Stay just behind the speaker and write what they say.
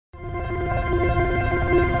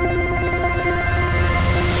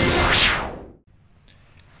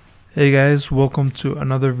Hey guys, welcome to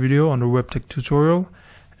another video on the WebTech tutorial,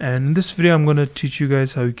 and in this video I'm going to teach you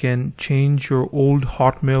guys how you can change your old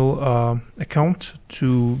Hotmail account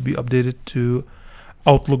to be updated to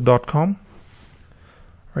Outlook.com.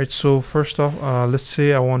 Right, so first off, let's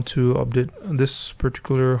say I want to update this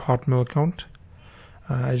particular Hotmail account.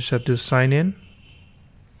 I just have to sign in.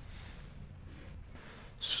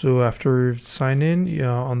 So after you've signed in,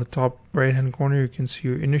 on the top right hand corner you can see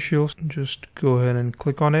your initials. Just go ahead and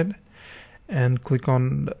click on it and click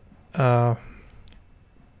on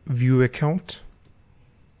view account,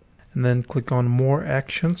 and then click on more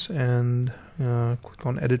actions and click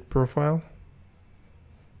on edit profile.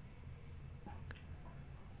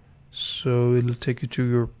 So it'll take you to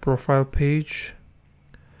your profile page.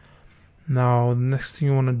 Now the next thing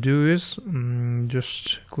you want to do is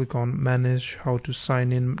just click on manage how to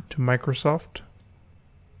sign in to Microsoft.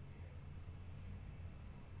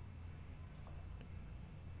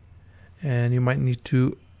 And you might need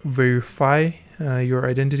to verify your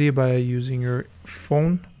identity by using your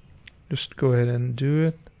phone. Just go ahead and do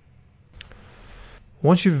it.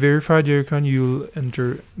 Once you've verified your account, you'll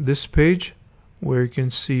enter this page where you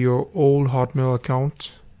can see your old Hotmail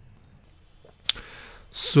account.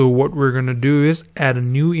 So what we're going to do is add a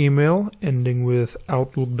new email ending with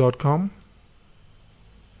Outlook.com.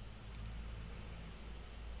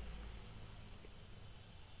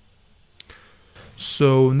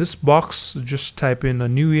 So in this box, just type in a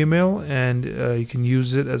new email and you can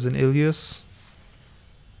use it as an alias.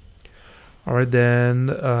 Alright, then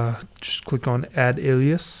just click on add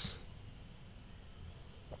alias.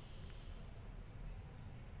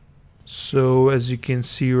 So as you can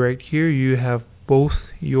see right here, you have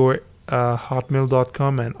both your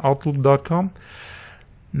Hotmail.com and Outlook.com.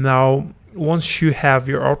 Now, once you have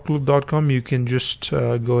your Outlook.com, you can just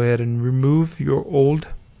go ahead and remove your old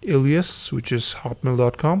alias, which is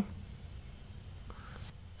Hotmail.com.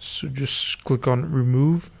 So just click on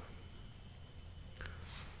remove.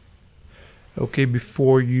 Okay,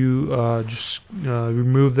 before you just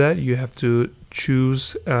remove that, you have to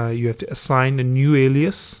choose, you have to assign a new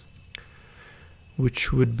alias,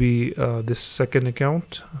 which would be this second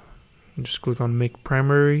account. Just click on make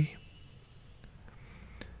primary.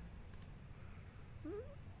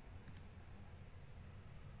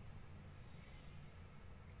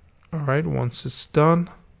 Alright, once it's done,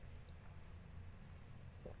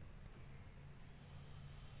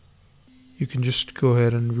 you can just go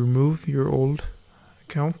ahead and remove your old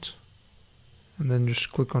account and then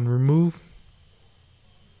just click on remove.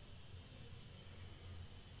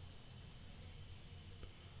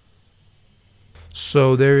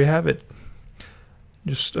 So there you have it.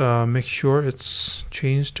 Just make sure it's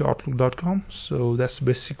changed to Outlook.com. So that's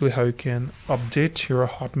basically how you can update your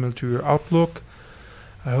Hotmail to your Outlook.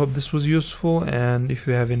 I hope this was useful, and if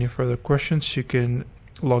you have any further questions, you can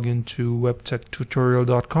log into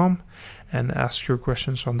webtechtutorial.com and ask your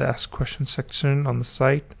questions on the Ask Questions section on the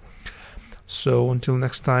site. So until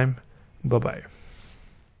next time, bye-bye.